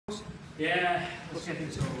Yeah, let's get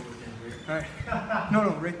things over with then. Alright.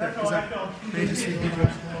 No, right there.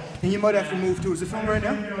 And you might have to move too. Is it filming right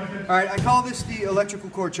now? Alright, I call this the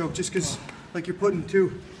electrical cord choke just because, like, you're putting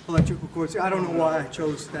 2 electrical cords. I don't know why I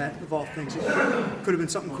chose that of all things. It could have been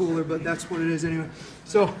something cooler, but that's what it is anyway.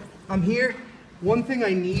 So, I'm here. One thing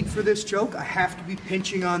I need for this choke, I have to be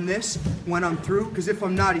pinching on this when I'm through, because if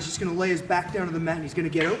I'm not, he's just going to lay his back down to the mat and he's going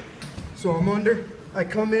to get out. So I'm under, I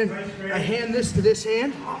come in, I hand this to this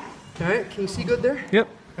hand. Alright, can you see good there? Yep.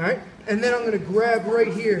 Alright, and then I'm going to grab right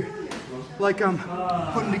here, like I'm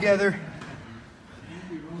putting together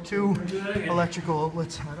 2 electrical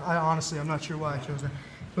outlets. Honestly, I'm not sure why I chose that.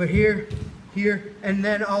 But here, and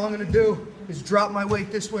then all I'm going to do is drop my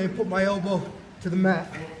weight this way and put my elbow to the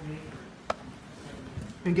mat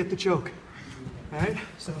and get the choke. Alright,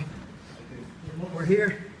 so we're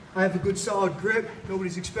here. I have a good solid grip.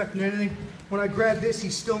 Nobody's expecting anything. When I grab this,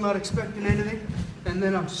 he's still not expecting anything. And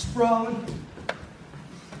then I'm sprawling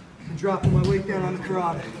and dropping my weight down on the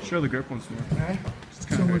carotid. Show the grip once more. Alright,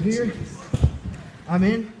 so we're here. I'm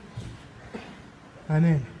in.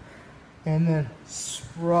 And then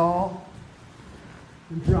sprawl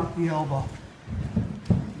and drop the elbow.